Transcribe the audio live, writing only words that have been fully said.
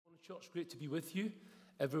Church, great to be with you.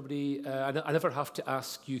 Everybody, I never have to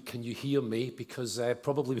ask you, can you hear me? Because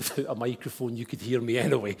probably without a microphone, you could hear me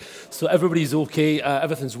anyway. So everybody's okay.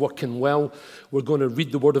 Everything's working well. We're going to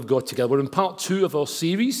read the Word of God together. We're in part 2 of our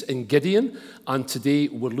series in Gideon, and today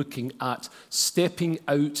we're looking at stepping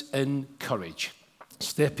out in courage.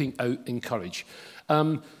 Stepping out in courage.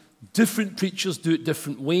 Different preachers do it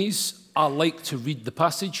different ways. I like to read the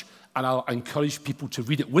passage, and I'll encourage people to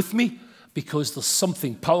read it with me, because there's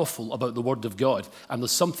something powerful about the Word of God, and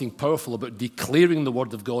there's something powerful about declaring the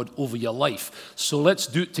Word of God over your life. So let's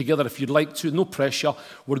do it together if you'd like to. No pressure.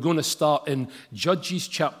 We're going to start in Judges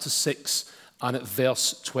chapter 6 and at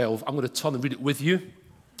verse 12. I'm going to turn and read it with you.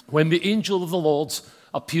 When the angel of the Lord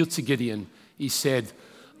appeared to Gideon, he said,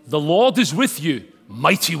 "The Lord is with you,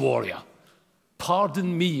 mighty warrior."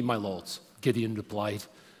 "Pardon me, my Lord," Gideon replied,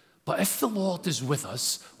 "but if the Lord is with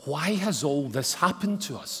us, why has all this happened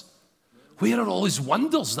to us? Where are all his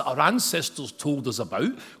wonders that our ancestors told us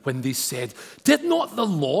about when they said, 'Did not the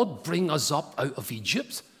Lord bring us up out of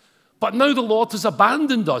Egypt?' But now the Lord has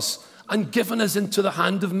abandoned us and given us into the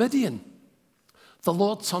hand of Midian." The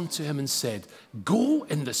Lord turned to him and said, "Go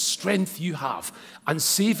in the strength you have and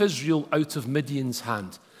save Israel out of Midian's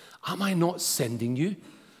hand. Am I not sending you?"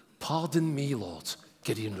 "Pardon me, Lord,"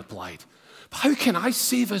 Gideon replied. "But how can I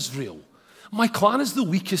save Israel? My clan is the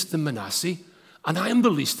weakest in Manasseh, and I am the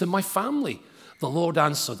least in my family." The Lord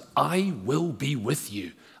answered, "I will be with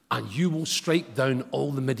you, and you will strike down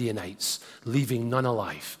all the Midianites, leaving none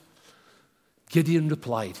alive." Gideon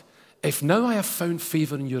replied, "If now I have found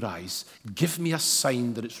favor in your eyes, give me a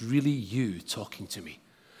sign that it's really you talking to me.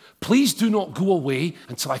 Please do not go away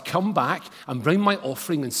until I come back and bring my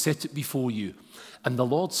offering and set it before you." And the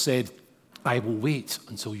Lord said, "I will wait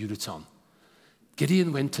until you return."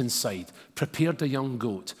 Gideon went inside, prepared a young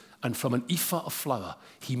goat, and from an ephah of flour,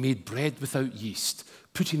 he made bread without yeast.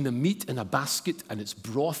 Putting the meat in a basket and its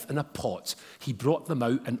broth in a pot, he brought them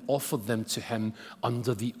out and offered them to him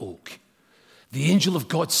under the oak. The angel of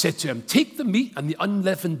God said to him, "Take the meat and the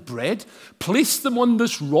unleavened bread, place them on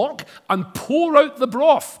this rock, and pour out the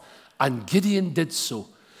broth." And Gideon did so.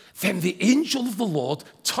 Then the angel of the Lord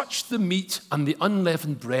touched the meat and the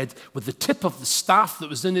unleavened bread with the tip of the staff that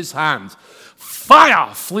was in his hand.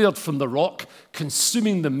 Fire flared from the rock,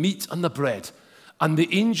 consuming the meat and the bread, and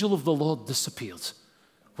the angel of the Lord disappeared.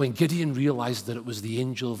 When Gideon realized that it was the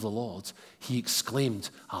angel of the Lord, he exclaimed,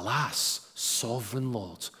 "Alas, sovereign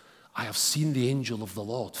Lord, I have seen the angel of the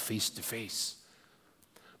Lord face to face."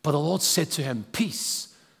 But the Lord said to him, "Peace,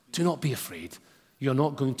 do not be afraid. You're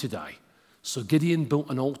not going to die." So Gideon built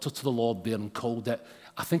an altar to the Lord there and called it,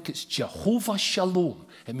 I think it's Jehovah Shalom.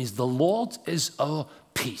 It means the Lord is our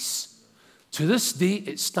peace. To this day,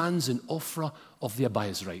 it stands in Ophrah of the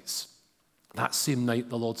Abiezrites. That same night,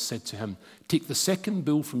 the Lord said to him, "Take the second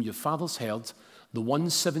bull from your father's herd, the one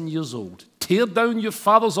 7 years old. Tear down your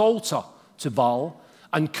father's altar to Baal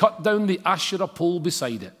and cut down the Asherah pole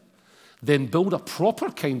beside it. Then build a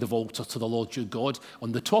proper kind of altar to the Lord your God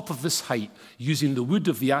on the top of this height, using the wood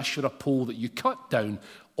of the Asherah pole that you cut down.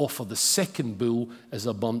 Offer the second bull as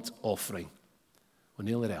a burnt offering." We're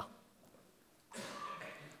nearly there.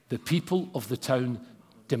 The people of the town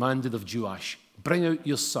demanded of Joash, "Bring out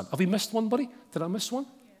your son." Have we missed one, buddy? Did I miss one?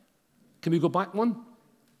 Can we go back one?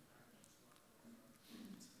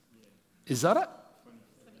 Is that it?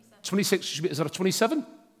 26. Is there a 27?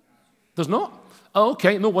 There's not? Oh,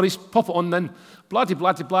 okay, no worries. Pop it on then. Bloody,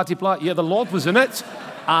 bloody, bloody, blah. Yeah, the Lord was in it.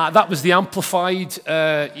 That was the amplified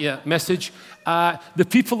message. The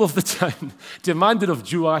people of the town demanded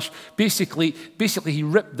of Joash, basically he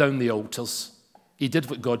ripped down the altars. He did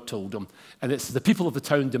what God told him. And it's the people of the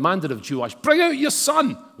town demanded of Joash, "Bring out your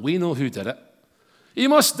son." We know who did it. "He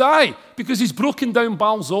must die because he's broken down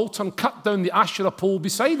Baal's altar and cut down the Asherah pole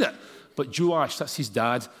beside it." But Joash, that's his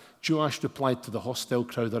dad, Joash replied to the hostile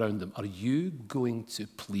crowd around him, "Are you going to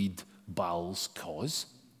plead Baal's cause?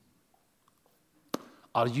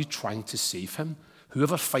 Are you trying to save him?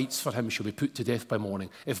 Whoever fights for him shall be put to death by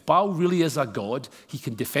morning. If Baal really is a god, he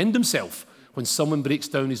can defend himself when someone breaks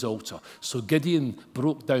down his altar." So Gideon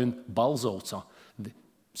broke down Baal's altar.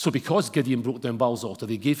 So because Gideon broke down Baal's altar,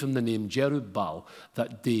 they gave him the name Jerubbaal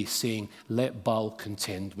that day, saying, "Let Baal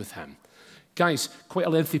contend with him." Guys, quite a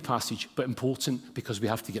lengthy passage, but important because we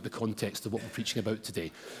have to get the context of what we're preaching about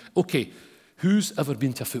today. Okay, who's ever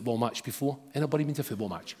been to a football match before? Anybody been to a football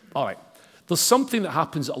match? All right. There's something that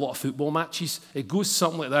happens at a lot of football matches. It goes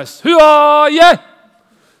something like this. "Who are you?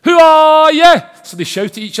 Who are you?" So they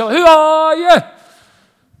shout at each other, "Who are you?"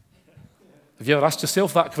 Have you ever asked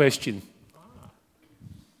yourself that question?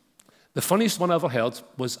 The funniest one I ever heard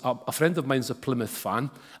was a friend of mine's a Plymouth fan,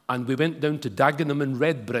 and we went down to Dagenham and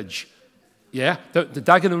Redbridge. Yeah, the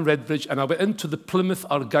Dagenham Redbridge, and I went into the Plymouth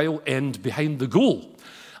Argyle end behind the goal.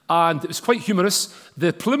 And it was quite humorous.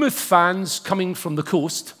 The Plymouth fans coming from the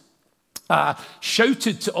coast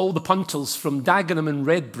shouted to all the punters from Dagenham and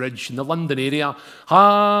Redbridge in the London area,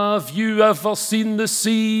 "Have you ever seen the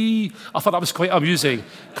sea?" I thought that was quite amusing,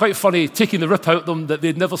 quite funny, taking the rip out of them that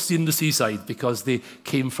they'd never seen the seaside because they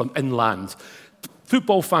came from inland.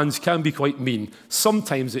 Football fans can be quite mean.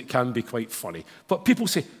 Sometimes it can be quite funny. But people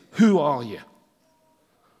say, "Who are you?"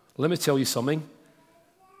 Let me tell you something.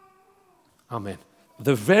 Amen.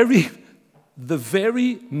 The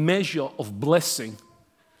very measure of blessing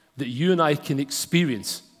that you and I can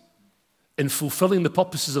experience in fulfilling the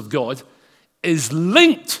purposes of God is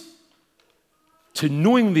linked to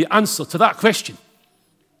knowing the answer to that question.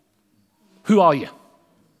 Who are you?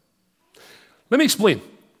 Let me explain.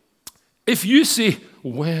 If you say,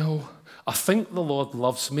 "Well, I think the Lord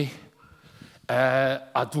loves me.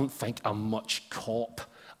 I don't think I'm much cop.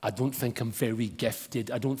 I don't think I'm very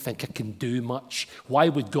gifted. I don't think I can do much. Why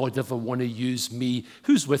would God ever want to use me?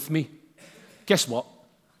 Who's with me?" Guess what?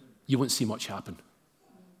 You won't see much happen.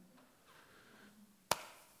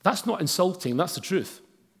 That's not insulting, that's the truth.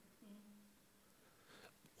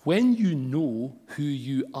 When you know who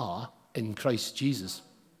you are in Christ Jesus,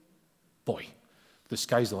 boy, the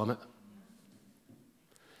sky's the limit.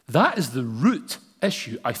 That is the root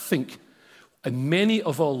issue, I think, in many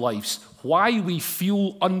of our lives, why we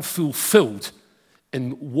feel unfulfilled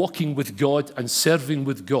in walking with God and serving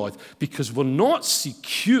with God, because we're not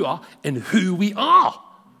secure in who we are.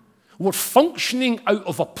 We're functioning out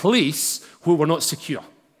of a place where we're not secure.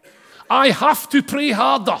 I have to pray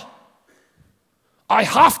harder. I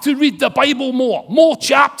have to read the Bible more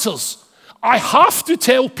chapters. I have to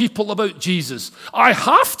tell people about Jesus. I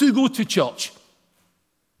have to go to church.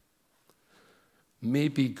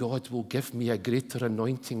 Maybe God will give me a greater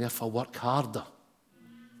anointing if I work harder.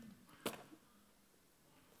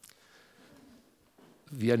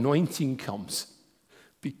 The anointing comes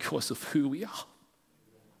because of who we are.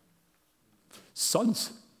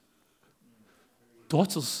 Sons,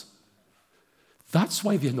 daughters, that's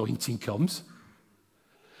why the anointing comes.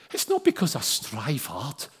 It's not because I strive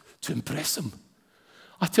hard to impress him.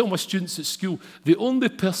 I tell my students at school, the only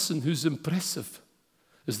person who's impressive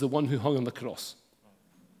is the one who hung on the cross.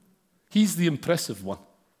 He's the impressive one.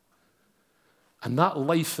 And that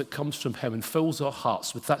life that comes from him and fills our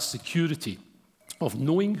hearts with that security of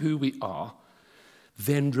knowing who we are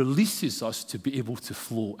then releases us to be able to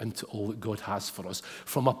flow into all that God has for us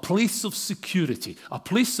from a place of security, a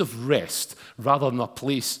place of rest, rather than a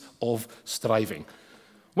place of striving.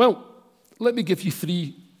 Well, let me give you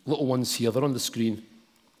 3 little ones here. They're on the screen.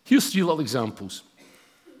 Here's 3 little examples.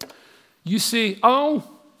 You say, "Oh,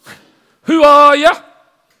 who are you?"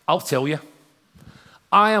 I'll tell you.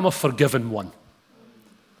 I am a forgiven one.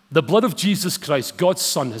 The blood of Jesus Christ, God's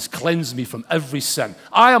Son, has cleansed me from every sin.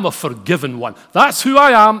 I am a forgiven one. That's who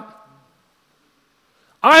I am.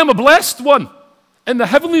 I am a blessed one. In the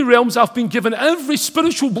heavenly realms, I've been given every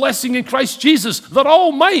spiritual blessing in Christ Jesus. They're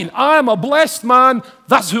all mine. I am a blessed man.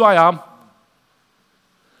 That's who I am.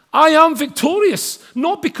 I am victorious,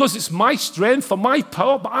 not because it's my strength or my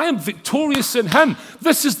power, but I am victorious in him.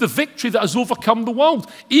 This is the victory that has overcome the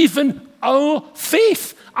world, even our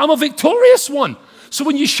faith. I'm a victorious one. So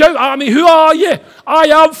when you shout at me, "Who are you?" I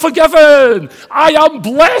am forgiven. I am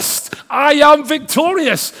blessed. I am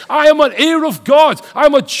victorious. I am an heir of God. I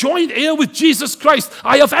am a joint heir with Jesus Christ.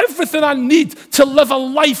 I have everything I need to live a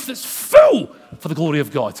life that's full for the glory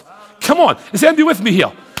of God. Come on, is anybody with me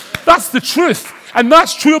here? That's the truth. And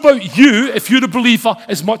that's true about you if you're a believer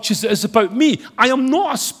as much as it is about me. I am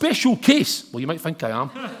not a special case. Well, you might think I am,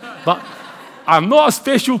 but I'm not a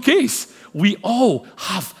special case. We all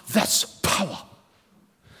have this power.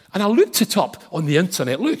 And I looked it up on the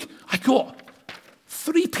internet. Look, I got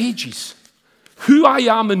 3 pages. Who I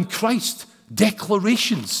am in Christ,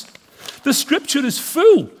 declarations. The scripture is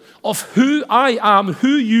full of who I am,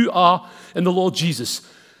 who you are in the Lord Jesus.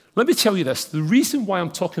 Let me tell you this. The reason why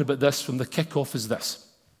I'm talking about this from the kickoff is this.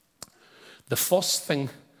 The first thing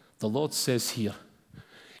the Lord says here,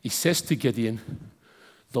 he says to Gideon,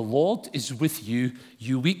 "The Lord is with you,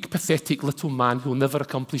 you weak, pathetic little man who will never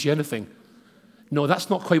accomplish anything." No, that's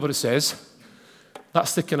not quite what it says.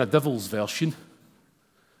 That's the kind of devil's version.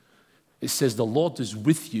 It says, "The Lord is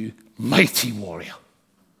with you, mighty warrior."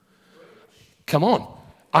 Come on.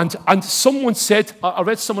 And someone said, I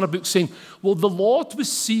read someone in a book saying, well, the Lord was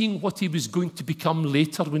seeing what he was going to become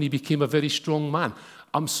later when he became a very strong man.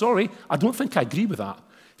 I'm sorry, I don't think I agree with that.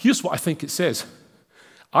 Here's what I think it says.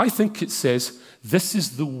 I think it says, this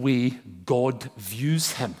is the way God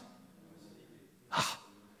views him.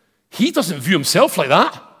 He doesn't view himself like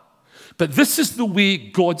that. But this is the way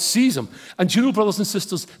God sees him. And you know, brothers and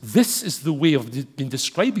sisters, this is the way I've been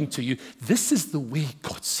describing to you. This is the way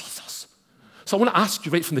God sees us. So I want to ask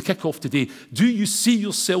you right from the kickoff today, do you see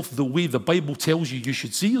yourself the way the Bible tells you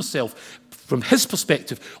should see yourself from his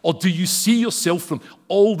perspective? Or do you see yourself from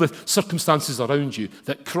all the circumstances around you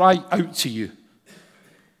that cry out to you,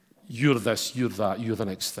 you're this, you're that, you're the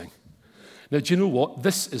next thing? Now, do you know what?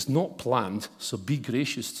 This is not planned, so be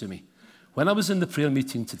gracious to me. When I was in the prayer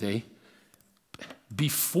meeting today,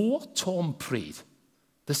 before Tom prayed,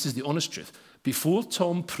 this is the honest truth, before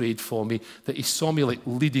Tom prayed for me, that he saw me like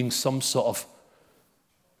leading some sort of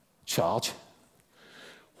charge,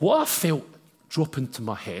 what I felt drop into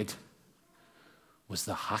my head was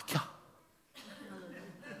the haka.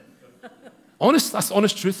 That's the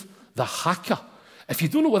honest truth, the haka. If you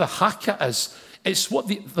don't know what a haka is, it's what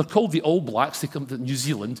they're called the All Blacks. They come to New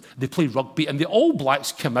Zealand, they play rugby, and the All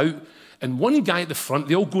Blacks come out, and one guy at the front,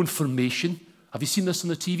 they all go in formation. Have you seen this on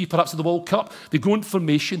the TV, perhaps at the World Cup? They go in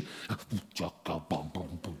formation, and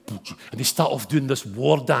they start off doing this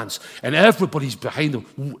war dance, and everybody's behind them.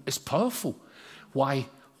 Ooh, it's powerful. Why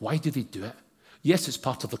do they do it? Yes, it's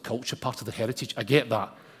part of the culture, part of the heritage. I get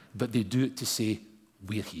that. But they do it to say,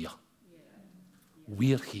 we're here.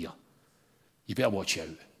 We're here. You better watch out.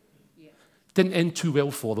 Didn't end too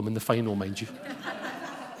well for them in the final, mind you.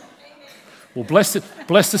 Well, bless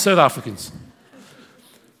the South Africans.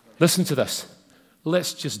 Listen to this.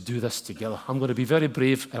 Let's just do this together. I'm going to be very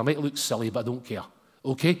brave, and I might look silly, but I don't care.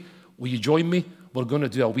 Okay? Will you join me? We're going to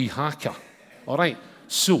do a wee haka. All right?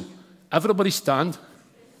 So, everybody stand.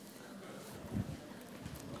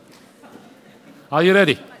 Are you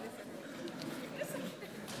ready?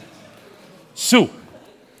 So,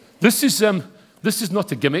 this is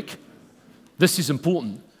not a gimmick. This is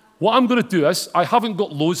important. What I'm going to do is, I haven't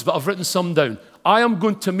got loads, but I've written some down. I am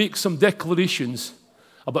going to make some declarations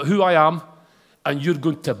about who I am, and you're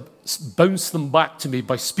going to bounce them back to me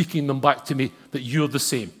by speaking them back to me that you're the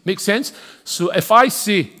same. Make sense? So if I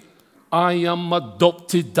say, I am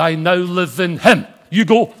adopted, I now live in him, you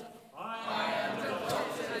go, I am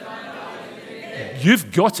adopted, I now live in him.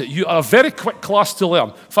 You've got it. You are a very quick class to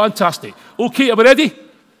learn. Fantastic. Okay, are we ready?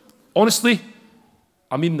 Honestly,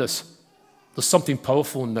 I mean this. There's something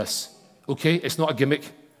powerful in this. Okay? It's not a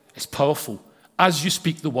gimmick. It's powerful. As you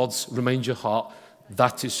speak the words, remind your heart,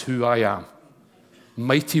 that is who I am.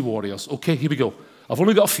 Mighty warriors. Okay, here we go. I've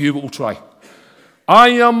only got a few, but we'll try. I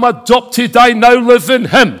am adopted, I now live in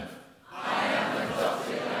him. I am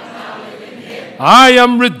adopted, I now live in him. I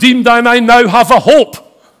am redeemed, and I now have a hope.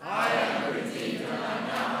 I am redeemed, and I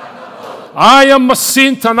now have a hope. I am a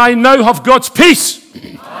saint, and I now have God's peace.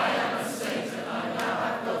 I am a saint, and I now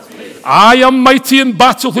have God's peace. I am mighty in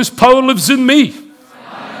battle, his power lives in me.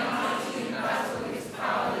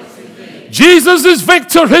 Jesus is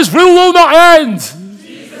victor, his rule will not end.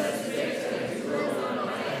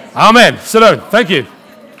 Amen. Sit down. Thank you.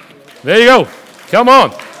 There you go. Come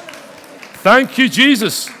on. Thank you,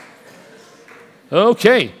 Jesus.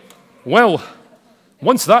 Okay. Well,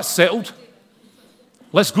 once that's settled,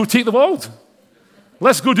 let's go take the world.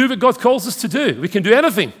 Let's go do what God calls us to do. We can do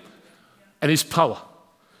anything in his power.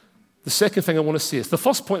 The second thing I want to say is, the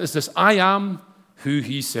first point is this: I am who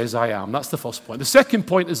he says I am. That's the first point. The second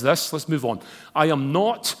point is this. Let's move on. I am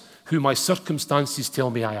not who my circumstances tell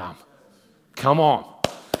me I am. Come on.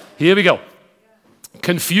 Here we go.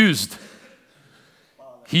 Confused.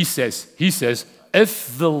 He says,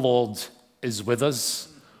 if the Lord is with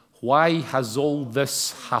us, why has all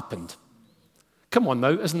this happened? Come on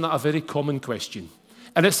now, isn't that a very common question?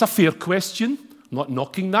 And it's a fair question. I'm not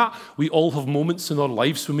knocking that. We all have moments in our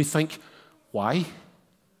lives when we think, why?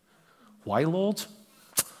 Why, Lord?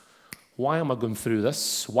 Why am I going through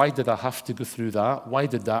this? Why did I have to go through that? Why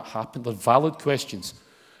did that happen? They're valid questions.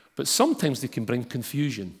 But sometimes they can bring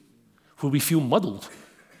confusion, where we feel muddled,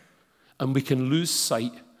 and we can lose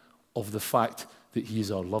sight of the fact that he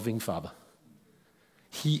is our loving Father.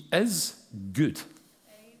 He is good.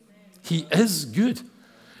 Amen. He is good.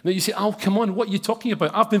 Now you say, oh, come on, what are you talking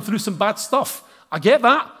about? I've been through some bad stuff. I get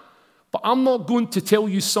that. But I'm not going to tell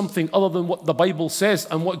you something other than what the Bible says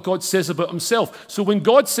and what God says about himself. So when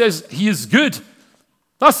God says he is good,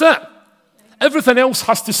 that's it. Everything else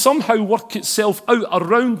has to somehow work itself out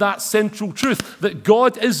around that central truth that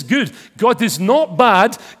God is good. God is not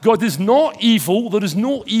bad. God is not evil. There is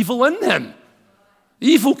no evil in him.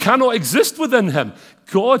 Evil cannot exist within him.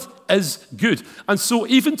 God is good. And so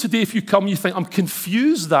even today, if you come, you think, I'm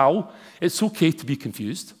confused now. It's okay to be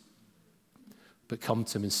confused. But come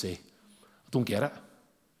to him and say, I don't get it.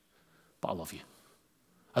 but I love you.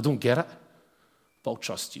 I don't get it, but I'll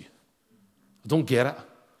trust you. I don't get it,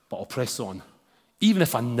 but I'll press on. Even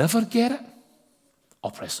if I never get it,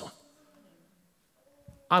 I'll press on.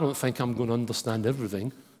 I don't think I'm going to understand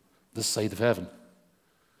everything this side of heaven.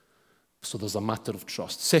 So there's a matter of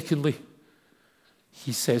trust. Secondly,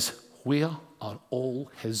 he says, where are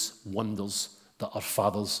all his wonders that our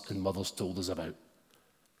fathers and mothers told us about?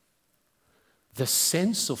 The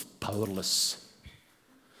sense of powerless.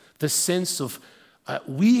 The sense of,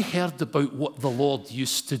 we heard about what the Lord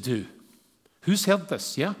used to do. Who's heard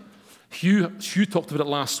this, yeah? Hugh talked about it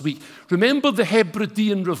last week. Remember the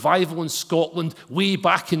Hebridean revival in Scotland way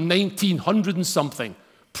back in 1900 and something?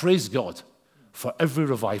 Praise God for every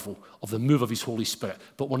revival of the move of his Holy Spirit.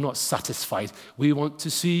 But we're not satisfied. We want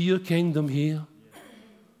to see your kingdom here.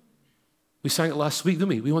 We sang it last week, didn't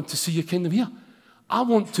we? We want to see your kingdom here. I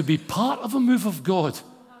want to be part of a move of God.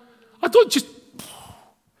 I don't just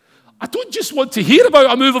want to hear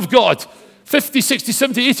about a move of God 50, 60,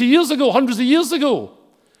 70, 80 years ago, hundreds of years ago.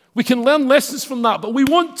 We can learn lessons from that, but we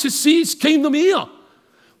want to see his kingdom here.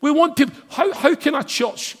 We want people. How can a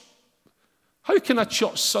church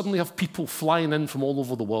suddenly have people flying in from all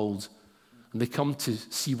over the world and they come to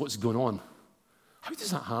see what's going on? How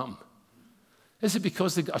does that happen? Is it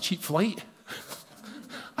because they got a cheap flight?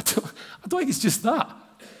 I don't think it's just that.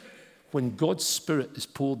 When God's Spirit is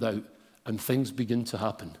poured out and things begin to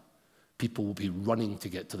happen, people will be running to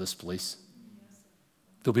get to this place.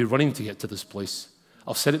 They'll be running to get to this place.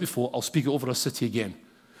 I've said it before, I'll speak it over our city again.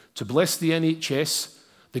 To bless the NHS,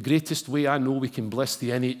 the greatest way I know we can bless the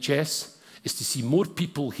NHS is to see more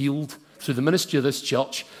people healed through the ministry of this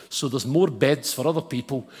church, so there's more beds for other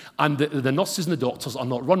people, and the nurses and the doctors are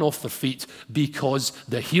not run off their feet because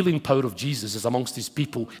the healing power of Jesus is amongst his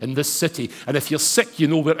people in this city. And if you're sick, you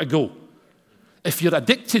know where to go. If you're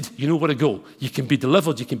addicted, you know where to go. You can be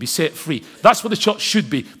delivered, you can be set free. That's what the church should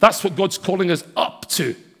be. That's what God's calling us up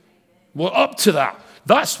to. We're up to that.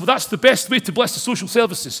 That's the best way to bless the social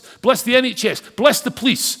services. Bless the NHS. Bless the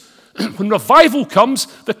police. When revival comes,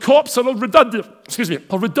 the cops are redundant.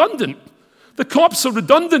 The cops are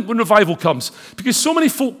redundant when revival comes because so many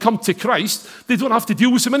folk come to Christ, they don't have to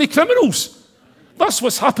deal with so many criminals. That's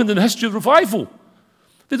what's happened in the history of revival.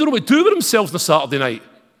 They don't know what to do with themselves on a Saturday night,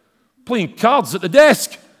 playing cards at the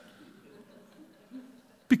desk.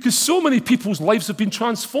 Because so many people's lives have been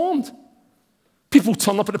transformed. People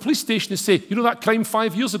turn up at the police station and say, you know that crime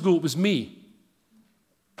 5 years ago, it was me.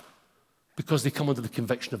 Because they come under the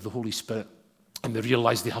conviction of the Holy Spirit and they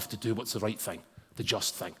realize they have to do what's the right thing, the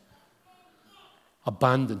just thing.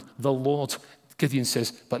 Abandoned. The Lord, Gideon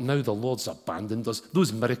says, but now the Lord's abandoned us.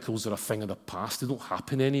 Those miracles are a thing of the past. They don't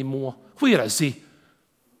happen anymore. Where is he?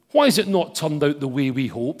 Why has it not turned out the way we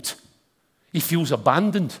hoped? He feels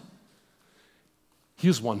abandoned.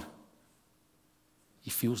 Here's one. He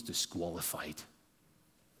feels disqualified.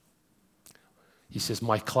 He says,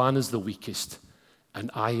 my clan is the weakest,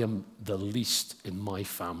 and I am the least in my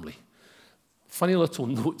family. Funny little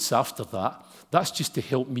notes after that. That's just to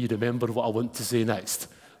help me remember what I want to say next.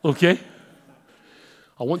 Okay?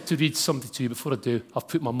 I want to read something to you. Before I do, I've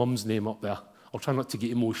put my mum's name up there. I'll try not to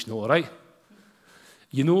get emotional, all right?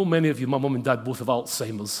 You know, many of you, my mum and dad both have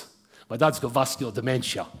Alzheimer's. My dad's got vascular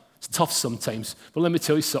dementia. It's tough sometimes. But let me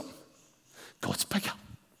tell you something. God's bigger.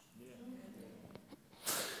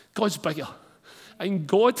 God's bigger. And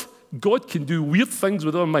God can do weird things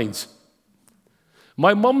with our minds.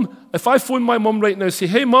 My mum, if I phone my mum right now and say,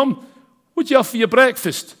 hey, Mum, what'd you have for your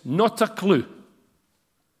breakfast? Not a clue.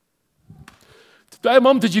 Hey,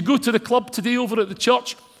 Mum, did you go to the club today over at the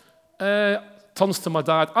church? Turns to my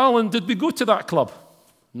dad, Alan, did we go to that club?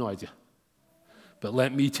 No idea. But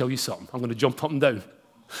let me tell you something. I'm going to jump up and down.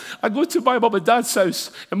 I go to my mum and dad's house,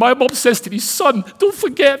 and my mum says to me, son, don't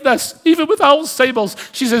forget this. Even with Alzheimer's,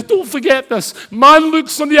 she says, don't forget this. Man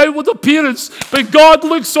looks on the outward appearance, but God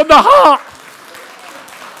looks on the heart.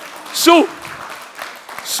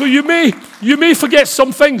 So you may forget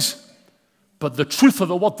some things, but the truth of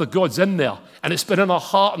the word of God's in there, and it's been in our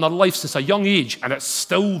heart and our life since a young age, and it's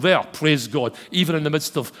still there, praise God, even in the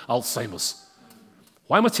midst of Alzheimer's.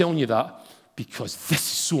 Why am I telling you that? Because this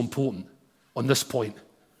is so important on this point.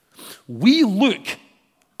 We look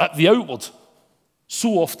at the outward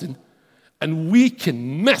so often, and we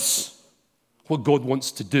can miss what God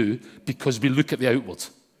wants to do because we look at the outward.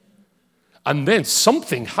 And then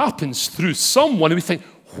something happens through someone, and we think,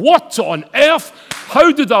 what on earth?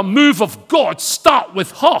 How did a move of God start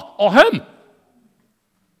with her or him?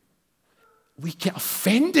 We get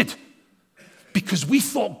offended because we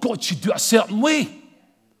thought God should do it a certain way.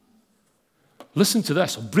 Listen to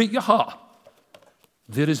this. It'll break your heart.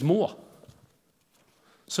 There is more.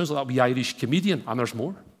 Sounds like that wee Irish comedian. And there's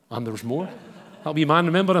more. And there's more. That wee man,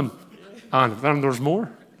 remember him? And there's more.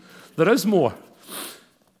 There is more.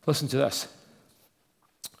 Listen to this.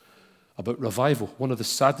 About revival. One of the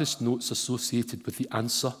saddest notes associated with the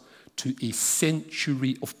answer to a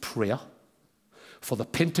century of prayer for the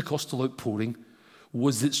Pentecostal outpouring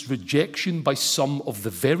was its rejection by some of the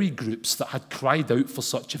very groups that had cried out for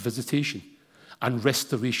such a visitation and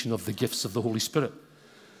restoration of the gifts of the Holy Spirit.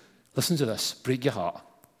 Listen to this, break your heart.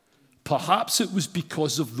 Perhaps it was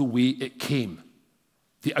because of the way it came,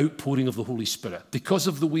 the outpouring of the Holy Spirit, because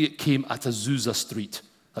of the way it came at Azusa Street,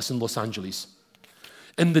 that's in Los Angeles.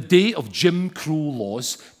 In the day of Jim Crow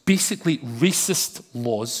laws, basically racist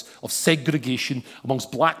laws of segregation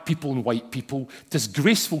amongst black people and white people,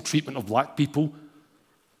 disgraceful treatment of black people,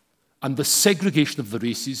 and the segregation of the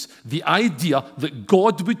races, the idea that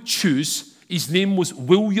God would choose, his name was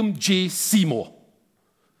William J. Seymour,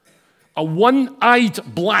 a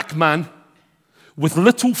one-eyed black man with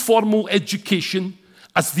little formal education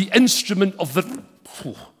as the instrument of the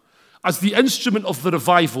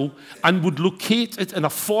revival, and would locate it in a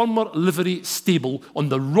former livery stable on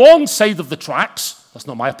the wrong side of the tracks, that's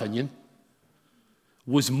not my opinion,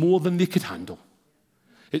 was more than they could handle.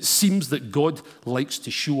 It seems that God likes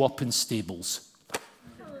to show up in stables.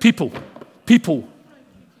 People.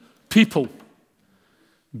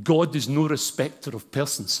 God is no respecter of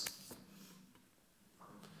persons.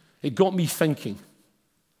 It got me thinking,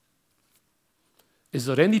 is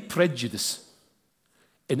there any prejudice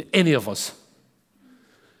in any of us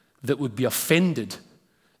that would be offended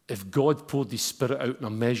if God poured his Spirit out in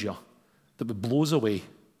a measure that would blow us away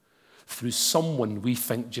through someone we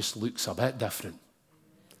think just looks a bit different?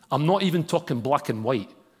 I'm not even talking black and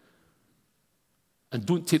white. And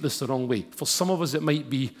don't take this the wrong way. For some of us, it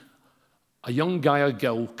might be a young guy or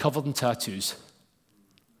girl covered in tattoos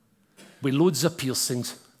with loads of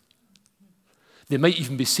piercings. They might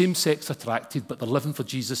even be same-sex attracted, but they're living for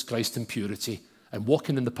Jesus Christ in purity and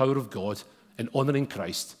walking in the power of God and honouring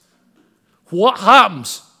Christ. What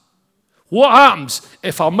happens? What happens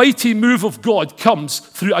if a mighty move of God comes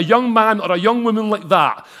through a young man or a young woman like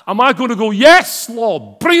that? Am I going to go, yes,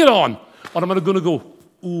 Lord, bring it on? Or am I going to go,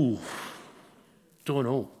 ooh, don't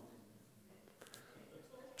know.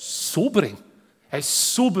 Sobering. It's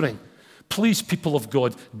sobering. Please, people of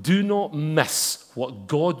God, do not miss what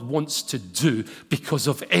God wants to do because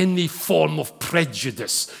of any form of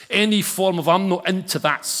prejudice, any form of, I'm not into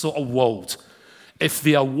that sort of world. If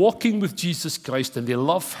they are walking with Jesus Christ and they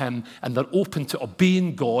love him and they're open to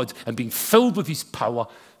obeying God and being filled with his power,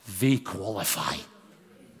 they qualify.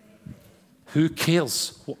 Who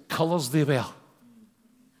cares what colours they wear?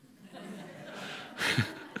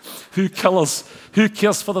 Who cares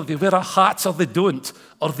whether they wear a hat or they don't,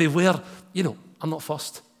 or they wear, I'm not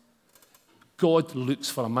fussed. God looks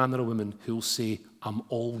for a man or a woman who will say, I'm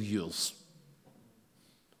all yours.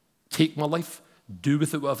 Take my life, do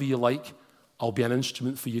with it whatever you like. I'll be an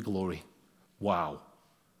instrument for your glory. Wow.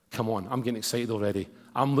 Come on, I'm getting excited already.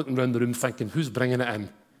 I'm looking around the room thinking, who's bringing it in?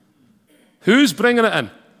 Who's bringing it in?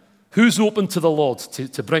 Who's open to the Lord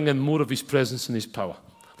to bring in more of his presence and his power?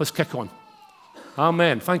 Let's kick on.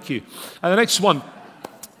 Amen. Thank you. And the next one,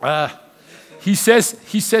 he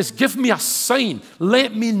says, give me a sign.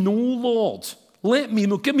 Let me know, Lord. Let me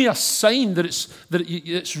know. Give me a sign that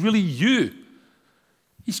it's really you.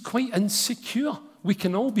 He's quite insecure. We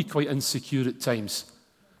can all be quite insecure at times.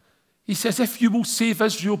 He says, if you will save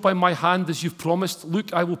Israel by my hand as you've promised,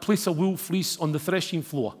 look, I will place a wool fleece on the threshing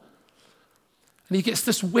floor. And he gets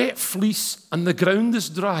this wet fleece and the ground is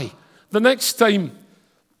dry. The next time,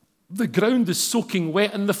 the ground is soaking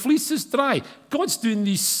wet and the fleece is dry. God's doing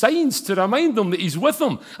these signs to remind them that he's with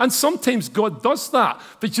them. And sometimes God does that.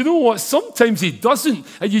 But you know what? Sometimes he doesn't.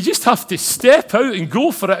 And you just have to step out and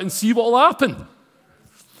go for it and see what will happen.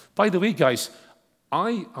 By the way, guys,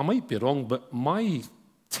 I might be wrong, but my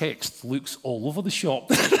text looks all over the shop.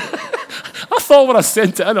 I thought when I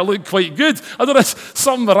sent it in, it looked quite good. I don't know if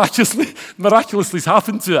something miraculously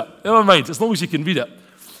happened to it. Never mind, as long as you can read it.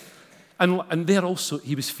 And there also,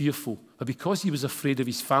 he was fearful. But because he was afraid of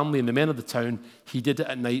his family and the men of the town, he did it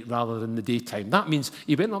at night rather than the daytime. That means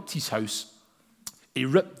he went up to his house, he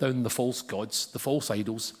ripped down the false gods, the false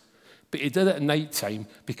idols, but he did it at night time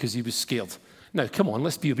because he was scared. Now, come on,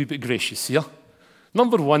 let's be a wee bit gracious here.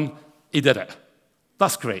 Number one, he did it.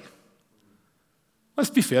 That's great.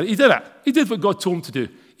 Let's be fair, he did it. He did what God told him to do.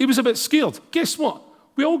 He was a bit scared. Guess what?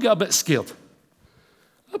 We all get a bit scared.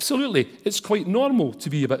 Absolutely. It's quite normal to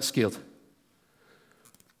be a bit scared.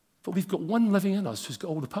 But we've got one living in us who's got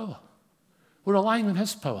all the power. We're relying on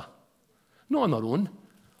his power, not on our own.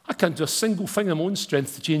 I can't do a single thing in my own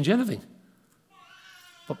strength to change anything.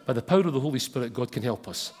 But by the power of the Holy Spirit, God can help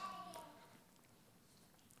us.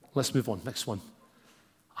 Let's move on. Next one.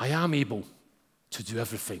 I am able to do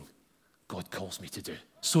everything God calls me to do.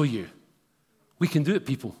 So are you. We can do it,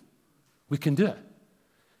 people. We can do it.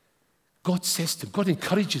 God says to him, God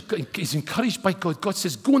encourages, he's encouraged by God. God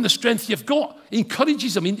says, go in the strength you've got. He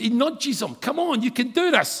encourages him. He nudges him. Come on, you can do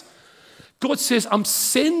this. God says, I'm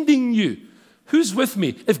sending you. Who's with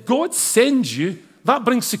me? If God sends you, that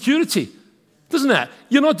brings security, doesn't it?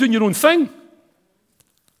 You're not doing your own thing.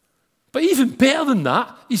 But even better than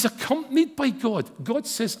that, he's accompanied by God. God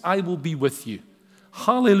says, I will be with you.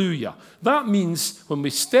 Hallelujah. That means when we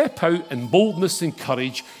step out in boldness and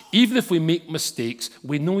courage, even if we make mistakes,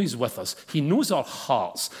 we know he's with us. He knows our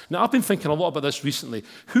hearts. Now, I've been thinking a lot about this recently.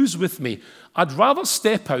 Who's with me? I'd rather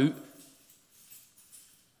step out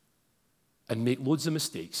and make loads of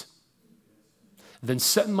mistakes than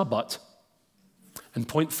sit in my butt and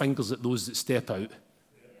point fingers at those that step out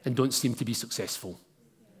and don't seem to be successful.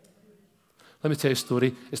 Let me tell you a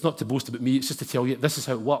story. It's not to boast about me. It's just to tell you this is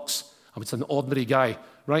how it works. I'm just an ordinary guy,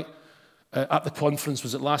 right? At the conference,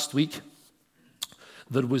 was it last week?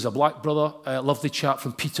 There was a black brother, a lovely chap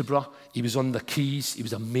from Peterborough. He was on the keys. He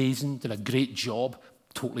was amazing, did a great job,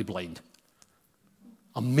 totally blind.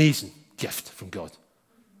 Amazing gift from God.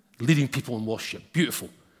 Leading people in worship, beautiful.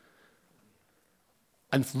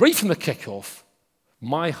 And right from the kickoff,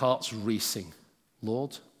 my heart's racing.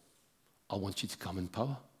 Lord, I want you to come in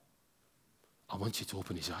power. I want you to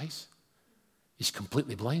open his eyes. He's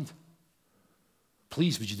completely blind.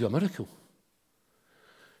 Please, would you do a miracle?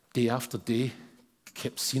 Day after day,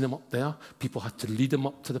 kept seeing him up there. People had to lead him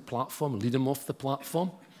up to the platform, lead him off the platform.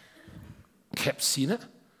 Kept seeing it.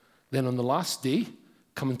 Then on the last day,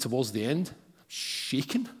 coming towards the end,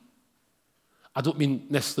 shaking. I don't mean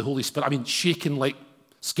necessarily the Holy Spirit. I mean shaking like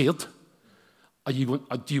scared. Do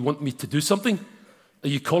you want me to do something? Are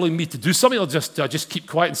you calling me to do something, or do I just keep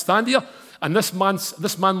quiet and stand here? And this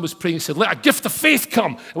man was praying. He said, let a gift of faith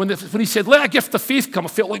come. And when he said, let a gift of faith come, I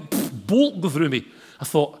felt like a bolt go through me. I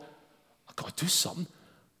thought, I've got to do something.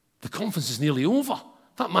 The conference is nearly over.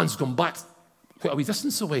 That man's gone back quite a wee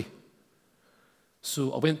distance away.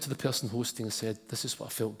 So I went to the person hosting and said, this is what I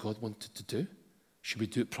felt God wanted to do. Should we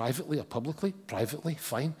do it privately or publicly? Privately,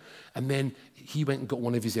 fine. And then he went and got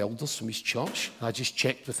one of his elders from his church. And I just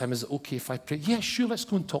checked with him, is it okay if I pray? Yeah, sure, let's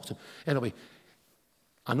go and talk to him. Anyway,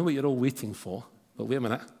 I know what you're all waiting for, but wait a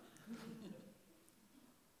minute.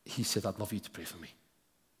 He said, I'd love you to pray for me.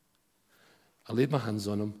 I laid my hands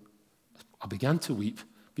on him. I began to weep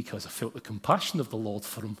because I felt the compassion of the Lord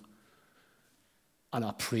for him. And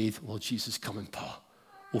I prayed, Lord Jesus, come in power.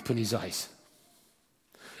 Open his eyes.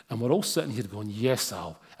 And we're all sitting here going, yes,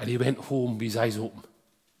 Al. And he went home with his eyes open.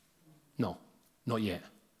 No, not yet.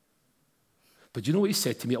 But you know what he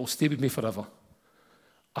said to me? It'll stay with me forever.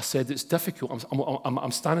 I said, it's difficult.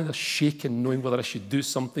 I'm standing there shaking, knowing whether I should do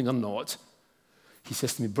something or not. He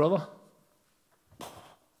says to me, brother,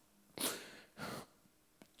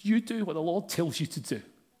 you do what the Lord tells you to do.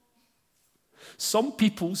 Some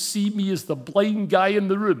people see me as the blind guy in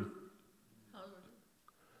the room.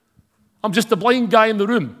 I'm just the blind guy in the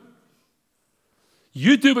room.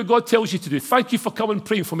 You do what God tells you to do. Thank you for coming and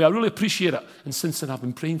praying for me. I really appreciate it. And since then, I've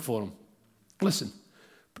been praying for him. Listen,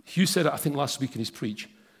 Hugh said it, I think, last week in his preach.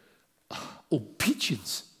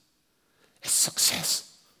 Obedience is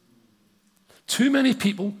success. Too many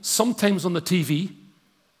people, sometimes on the TV,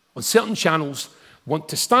 on certain channels, want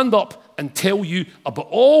to stand up and tell you about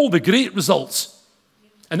all the great results.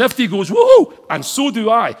 And everybody goes, woohoo, and so do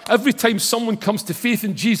I. Every time someone comes to faith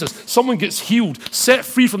in Jesus, someone gets healed, set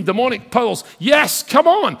free from demonic powers. Yes, come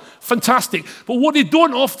on, fantastic. But what they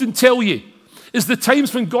don't often tell you is the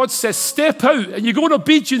times when God says, step out, and you go in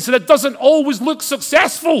obedience, and it doesn't always look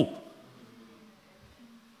successful.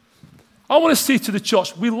 I want to say to the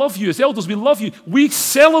church, we love you. As elders, we love you. We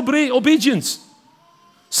celebrate obedience.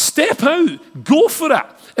 Step out. Go for it.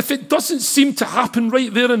 If it doesn't seem to happen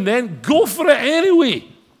right there and then, go for it anyway.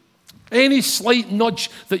 Any slight nudge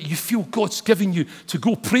that you feel God's giving you to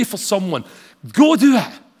go pray for someone, go do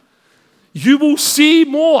it. You will see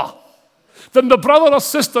more than the brother or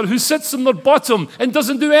sister who sits on their bottom and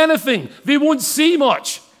doesn't do anything. They won't see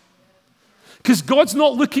much. Because God's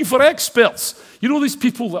not looking for experts. You know these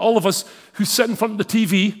people, all of us, who sit in front of the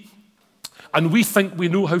TV and we think we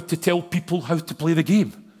know how to tell people how to play the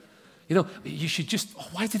game. You know, you should just,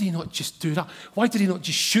 why did he not just do that? Why did he not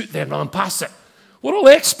just shoot there rather than pass it? We're all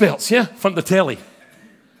experts, yeah, in front of the telly.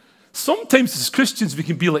 Sometimes as Christians we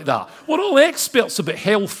can be like that. We're all experts about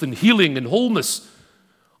health and healing and wholeness.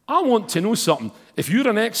 I want to know something. If you're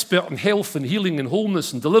an expert in health and healing and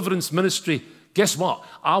wholeness and deliverance ministry, Guess what?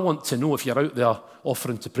 I want to know if you're out there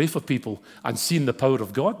offering to pray for people and seeing the power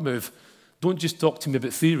of God move. Don't just talk to me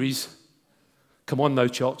about theories. Come on now,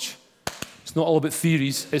 church. It's not all about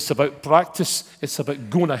theories. It's about practice. It's about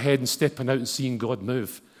going ahead and stepping out and seeing God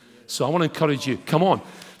move. So I want to encourage you. Come on.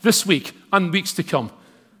 This week and weeks to come,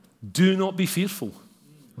 do not be fearful.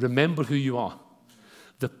 Remember who you are.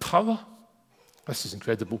 The power, this is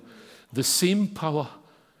incredible, the same power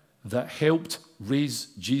that helped raise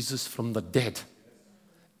Jesus from the dead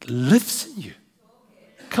lives in you.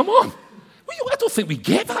 Come on. I don't think we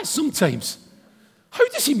get that sometimes. How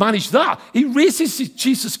does he manage that? He raises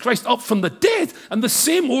Jesus Christ up from the dead, and the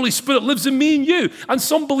same Holy Spirit lives in me and you. And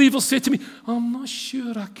some believers say to me, I'm not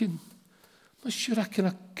sure I can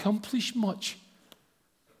accomplish much.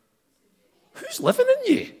 Who's living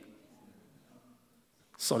in you?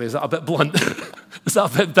 Sorry, is that a bit blunt? Is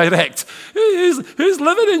that a bit direct? Who's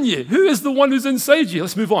living in you? Who is the one who's inside you?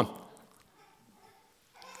 Let's move on.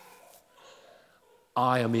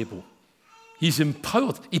 I am able. He's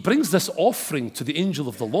empowered. He brings this offering to the angel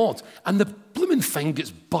of the Lord, and the blooming thing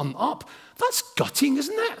gets burnt up. That's gutting,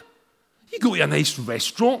 isn't it? You go to a nice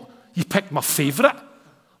restaurant, you pick my favourite,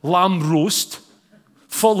 lamb roast,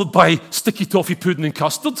 followed by sticky toffee pudding and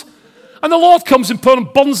custard, and the Lord comes and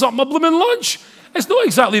burns up my blooming lunch. It's not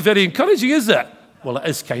exactly very encouraging, is it? Well, it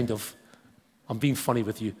is kind of. I'm being funny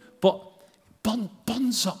with you. But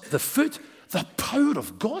burns up the food. The power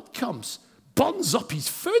of God comes, burns up his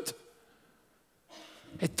food.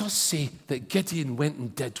 It does say that Gideon went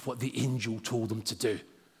and did what the angel told him to do.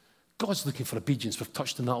 God's looking for obedience. We've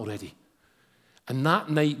touched on that already. And that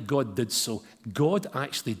night, God did so. God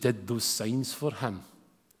actually did those signs for him.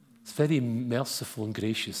 It's very merciful and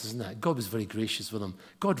gracious, isn't it? God was very gracious with him.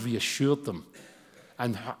 God reassured them.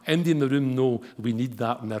 And any in the room know we need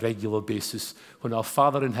that on a regular basis. When our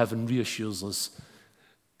Father in heaven reassures us,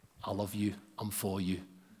 I love you, I'm for you.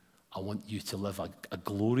 I want you to live a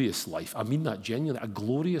glorious life. I mean that genuinely, a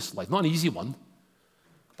glorious life. Not an easy one,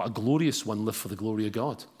 but a glorious one, live for the glory of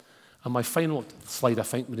God. And my final slide, I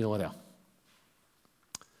think, we're nearly there.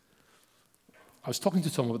 I was talking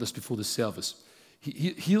to Tom about this before the service.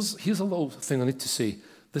 Here's a little thing I need to say.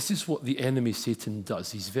 This is what the enemy, Satan,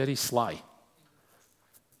 does. He's very sly.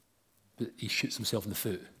 But he shoots himself in the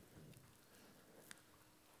foot.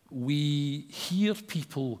 We hear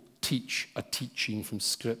people teach a teaching from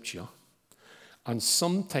Scripture, and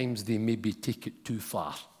sometimes they maybe take it too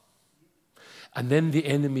far. And then the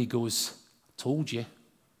enemy goes, I told you,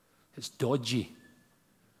 it's dodgy.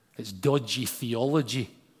 It's dodgy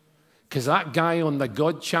theology. Because that guy on the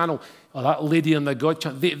God channel, or that lady on the God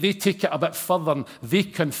channel, they take it a bit further and they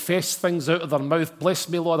confess things out of their mouth. Bless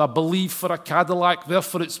me, Lord, I believe for a Cadillac,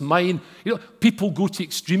 therefore it's mine. You know, people go to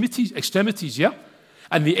extremities, yeah?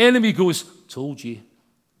 And the enemy goes, told you,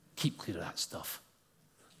 keep clear of that stuff.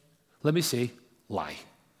 Let me say, lie.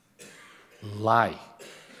 Lie.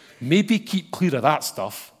 Maybe keep clear of that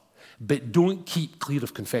stuff, but don't keep clear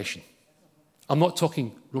of confession. I'm not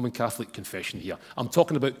talking Roman Catholic confession here. I'm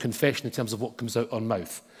talking about confession in terms of what comes out our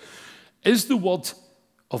mouth. Is the word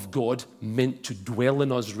of God meant to dwell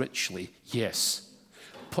in us richly? Yes.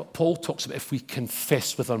 Paul talks about if we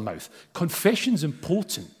confess with our mouth. Confession's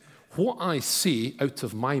important. What I say out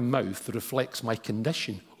of my mouth reflects my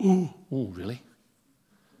condition. Oh, really?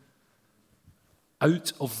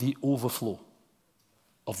 Out of the overflow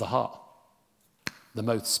of the heart, the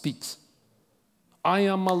mouth speaks. I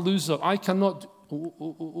am a loser. I cannot.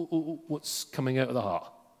 What's coming out of the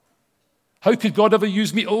heart? How could God ever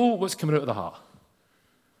use me? Oh, what's coming out of the heart?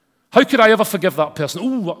 How could I ever forgive that person?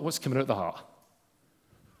 Oh, what's coming out of the heart?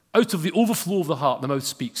 Out of the overflow of the heart, the mouth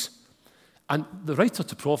speaks. And the writer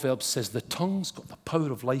to Proverbs says the tongue's got the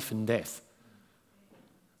power of life and death.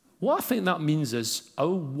 What I think that means is our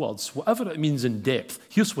words, whatever it means in depth,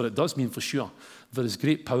 here's what it does mean for sure. There is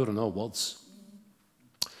great power in our words.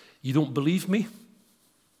 You don't believe me?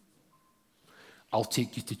 I'll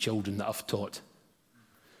take you to children that I've taught,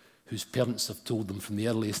 whose parents have told them from the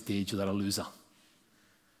earliest age they're a loser.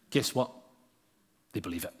 Guess what? They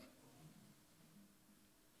believe it.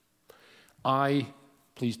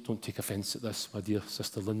 Please don't take offense at this, my dear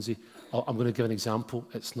sister Lindsay. I'm going to give an example.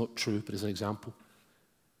 It's not true, but it's an example.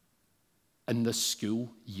 In this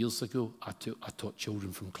school, years ago, I taught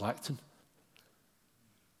children from Clacton.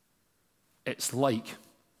 It's like,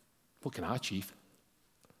 what can I achieve?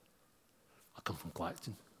 I come from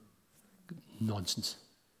Clacton. Nonsense.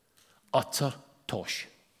 Utter tosh.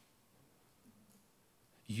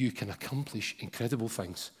 You can accomplish incredible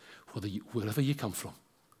things wherever you come from,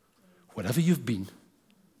 wherever you've been,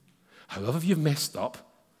 however you've messed up,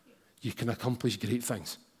 you can accomplish great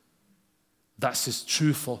things. That's as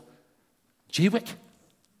true for Jaywick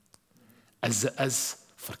as it is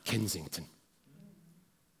for Kensington.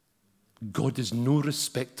 God is no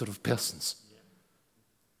respecter of persons.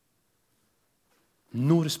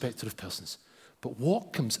 No respecter of persons. But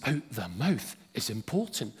what comes out their mouth is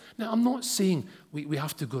important. Now, I'm not saying we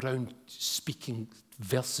have to go around speaking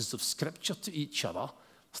verses of Scripture to each other.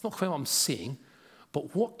 That's not quite what I'm saying.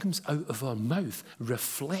 But what comes out of our mouth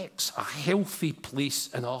reflects a healthy place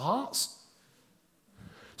in our hearts.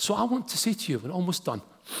 So I want to say to you, we're almost done,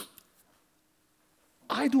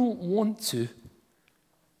 I don't want to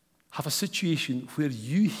have a situation where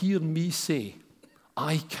you hear me say,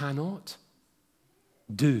 I cannot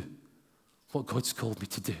do what God's called me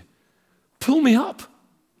to do. Pull me up.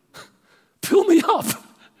 Pull me up.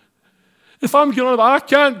 If I'm going on about, I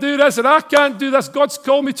can't do this and I can't do this, God's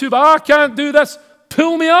called me to, but I can't do this,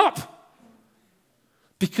 pull me up.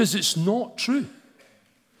 Because it's not true.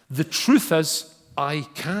 The truth is, I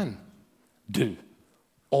can do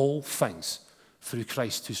all things through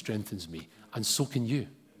Christ who strengthens me, and so can you.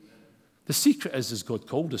 The secret is God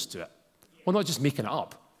called us to it. We're not just making it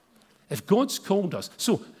up. If God's called us,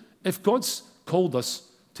 if God's called us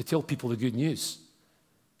to tell people the good news,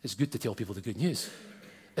 it's good to tell people the good news.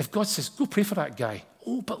 If God says, go pray for that guy.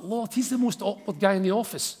 Oh, but Lord, he's the most awkward guy in the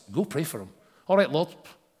office. Go pray for him. All right, Lord,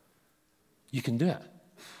 you can do it.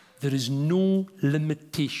 There is no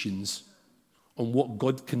limitations on what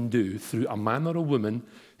God can do through a man or a woman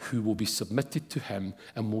who will be submitted to him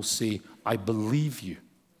and will say, I believe you.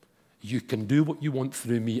 You can do what you want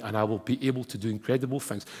through me, and I will be able to do incredible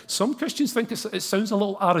things. Some Christians think it sounds a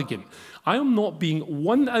little arrogant. I am not being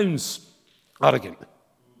 1 ounce arrogant.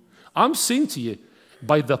 I'm saying to you,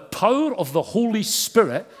 by the power of the Holy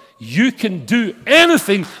Spirit, you can do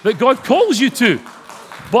anything that God calls you to.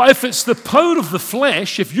 But if it's the power of the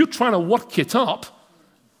flesh, if you're trying to work it up,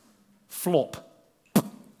 flop.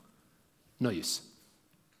 No use.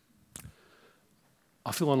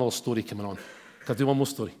 I feel another story coming on. Can I do one more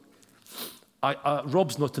story?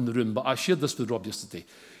 Rob's not in the room, but I shared this with Rob yesterday.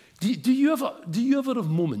 Do you ever have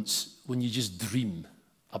moments when you just dream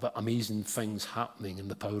about amazing things happening in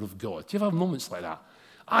the power of God? Do you ever have moments like that?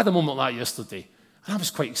 I had a moment like that yesterday, and I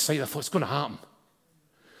was quite excited. I thought, it's going to happen.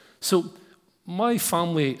 So my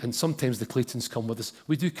family, and sometimes the Claytons come with us,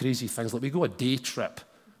 we do crazy things. Like we go a day trip,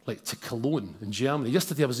 like to Cologne in Germany.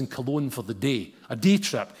 Yesterday I was in Cologne for the day, a day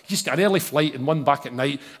trip. You just get an early flight and one back at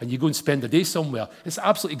night, and you go and spend the day somewhere. It's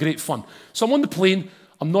absolutely great fun. So I'm on the plane,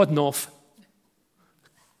 I'm nodding off.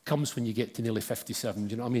 Comes when you get to nearly 57,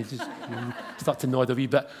 do you know what I mean? Just, start to nod a wee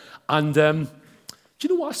bit. And do you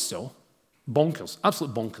know what I saw? Bonkers,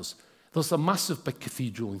 absolute bonkers. There's a massive big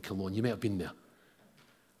cathedral in Cologne. You might have been there.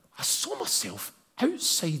 I saw myself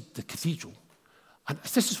outside the cathedral, and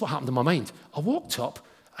this is what happened in my mind. I walked up,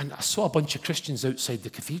 and I saw a bunch of Christians outside the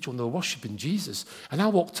cathedral, and they were worshipping Jesus. And I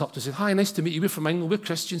walked up to say, hi, nice to meet you. We're from England, we're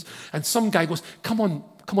Christians. And some guy goes, come on,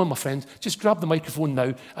 my friend, just grab the microphone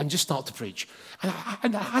now and just start to preach.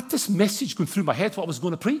 And I had this message going through my head, what I was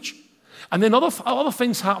going to preach. And then other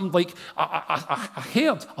things happened, like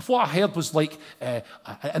what I heard was like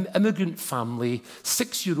an immigrant family,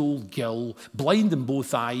 6-year-old girl, blind in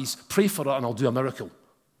both eyes, pray for her and I'll do a miracle.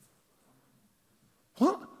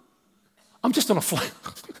 What? I'm just on a flight.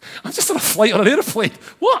 I'm just on a flight on an airplane.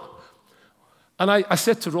 What? And I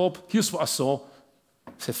said to Rob, here's what I saw.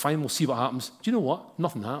 I said, fine, we'll see what happens. Do you know what?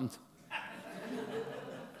 Nothing happened.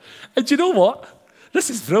 And do you know what?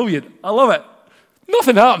 This is brilliant. I love it.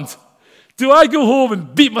 Nothing happened. Do I go home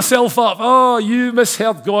and beat myself up? Oh, you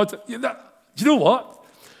misheard God. Do you know what?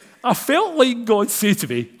 I felt like God said to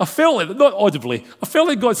me, not audibly, I felt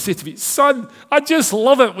like God said to me, son, I just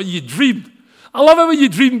love it when you dream. I love it when you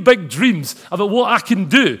dream big dreams about what I can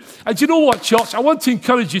do. And do you know what, church? I want to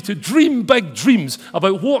encourage you to dream big dreams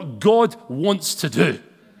about what God wants to do.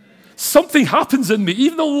 Something happens in me.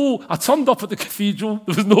 Even though I turned up at the cathedral,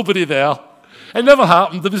 there was nobody there. It never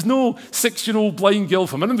happened. There was no 6-year-old blind girl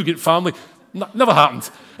from an immigrant family. Never happened.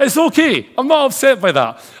 It's okay. I'm not upset by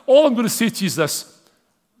that. All I'm going to say to you is this.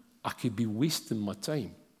 I could be wasting my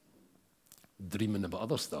time dreaming about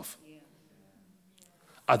other stuff.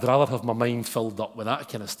 I'd rather have my mind filled up with that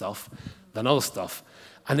kind of stuff than other stuff.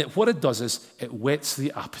 And what it does is it whets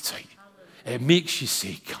the appetite. It makes you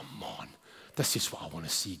say, come on, this is what I want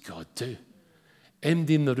to see God do.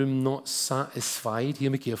 Anybody in the room not satisfied,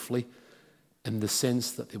 hear me carefully, in the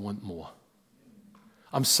sense that they want more.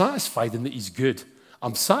 I'm satisfied in that he's good.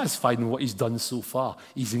 I'm satisfied in what he's done so far.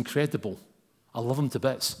 He's incredible. I love him to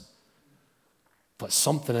bits. But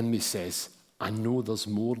something in me says, I know there's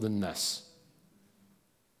more than this.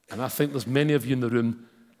 And I think there's many of you in the room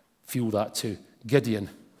feel that too. Gideon,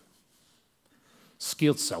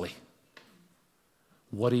 scared silly,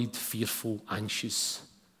 worried, fearful, anxious.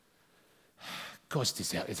 God's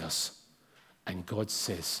deserted us. And God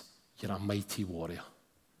says, you're a mighty warrior.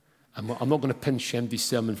 I'm not going to pin Shendy's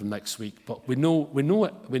sermon from next week, but we know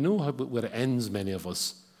where it ends, many of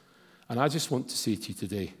us. And I just want to say to you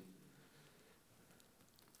today,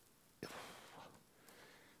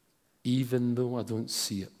 even though I don't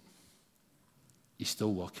see it, he's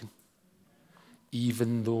still working.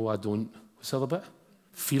 Even though I don't, what's the other bit?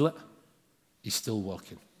 Feel it, he's still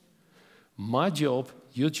working. My job,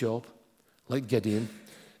 your job, like Gideon,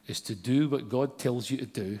 is to do what God tells you to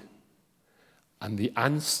do, and the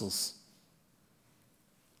answers,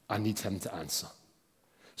 I need him to answer.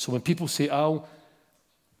 So when people say, Al,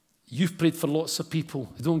 you've prayed for lots of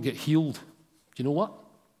people who don't get healed, you know what?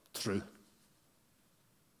 True.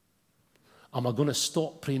 Am I going to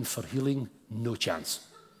stop praying for healing? No chance.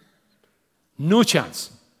 No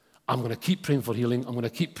chance. I'm going to keep praying for healing. I'm going to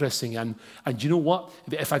keep pressing in. And you know what?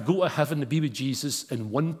 If I go to heaven to be with Jesus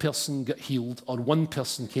and one person got healed or one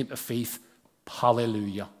person came to faith,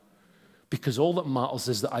 hallelujah. Because all that matters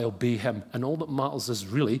is that I obey him. And all that matters is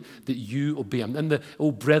really that you obey him. In the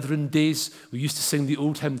old brethren days, we used to sing the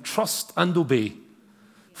old hymn, trust and obey.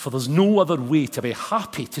 For there's no other way to be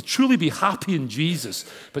happy, to truly be happy in Jesus,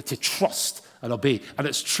 but to trust and obey. And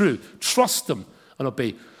it's true. Trust him and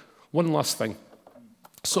obey. One last thing.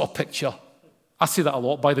 I saw a picture. I say that a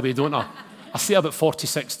lot, by the way, don't I? I say it about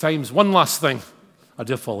 46 times. One last thing. I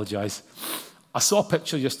do apologize. I saw a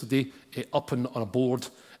picture yesterday up on a board,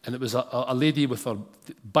 and it was a lady with her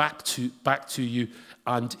back to you,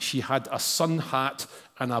 and she had a sun hat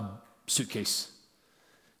and a suitcase.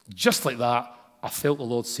 Just like that, I felt the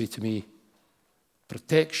Lord say to me,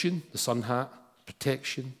 protection, the sun hat,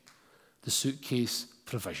 protection, the suitcase,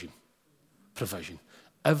 provision. Provision.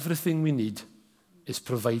 Everything we need is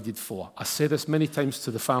provided for. I say this many times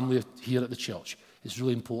to the family here at the church. It's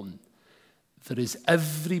really important. There is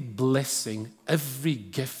every blessing, every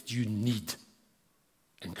gift you need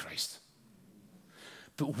in Christ.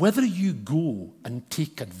 But whether you go and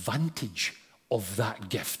take advantage of that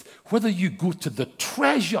gift, whether you go to the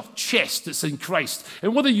treasure chest that's in Christ,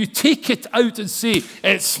 and whether you take it out and say,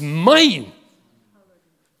 it's mine,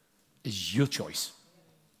 is your choice.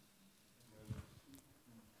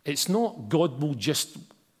 It's not God will just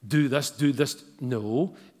do this.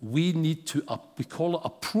 No, we need to, we call it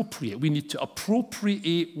appropriate. We need to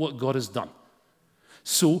appropriate what God has done.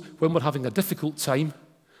 So when we're having a difficult time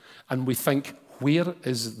and we think, where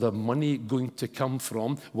is the money going to come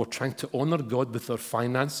from? We're trying to honor God with our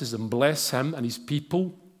finances and bless him and his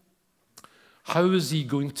people. How is he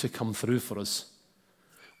going to come through for us?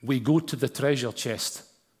 We go to the treasure chest.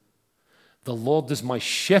 The Lord is my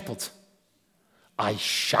shepherd. I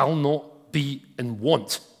shall not be in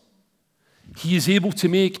want. He is able to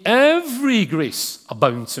make every grace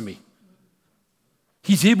abound to me.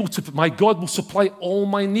 He's able to, my God will supply all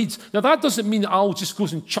my needs. Now that doesn't mean that Al just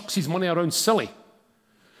goes and chucks his money around silly.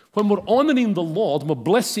 When we're honoring the Lord and we're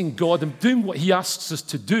blessing God and doing what he asks us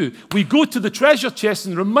to do, we go to the treasure chest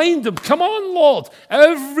and remind him, come on, Lord,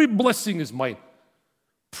 every blessing is mine.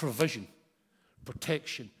 Provision,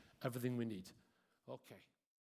 protection, everything we need. Okay.